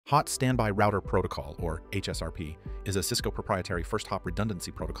Hot Standby Router Protocol, or HSRP, is a Cisco proprietary first-hop redundancy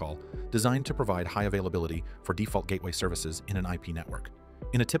protocol designed to provide high availability for default gateway services in an IP network.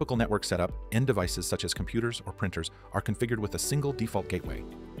 In a typical network setup, end devices such as computers or printers are configured with a single default gateway,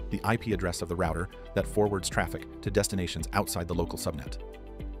 the IP address of the router that forwards traffic to destinations outside the local subnet.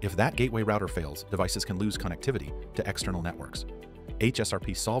 If that gateway router fails, devices can lose connectivity to external networks.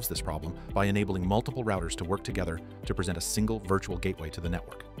 HSRP solves this problem by enabling multiple routers to work together to present a single virtual gateway to the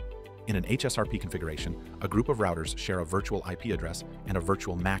network. In an HSRP configuration, a group of routers share a virtual IP address and a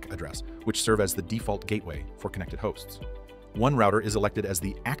virtual MAC address, which serve as the default gateway for connected hosts. One router is elected as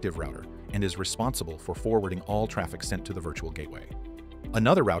the active router and is responsible for forwarding all traffic sent to the virtual gateway.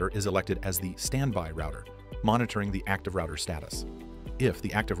 Another router is elected as the standby router, monitoring the active router status. If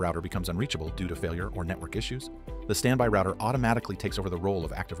the active router becomes unreachable due to failure or network issues, the standby router automatically takes over the role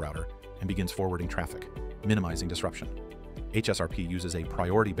of active router and begins forwarding traffic, minimizing disruption. HSRP uses a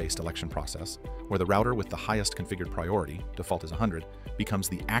priority-based election process where the router with the highest configured priority, default is 100, becomes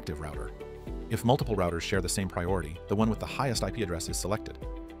the active router. If multiple routers share the same priority, the one with the highest IP address is selected.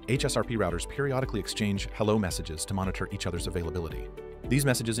 HSRP routers periodically exchange hello messages to monitor each other's availability. These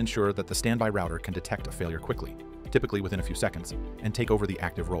messages ensure that the standby router can detect a failure quickly, typically within a few seconds, and take over the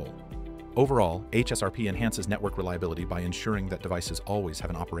active role. Overall, HSRP enhances network reliability by ensuring that devices always have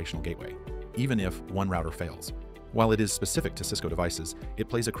an operational gateway, even if one router fails. While it is specific to Cisco devices, it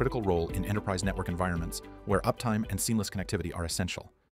plays a critical role in enterprise network environments where uptime and seamless connectivity are essential.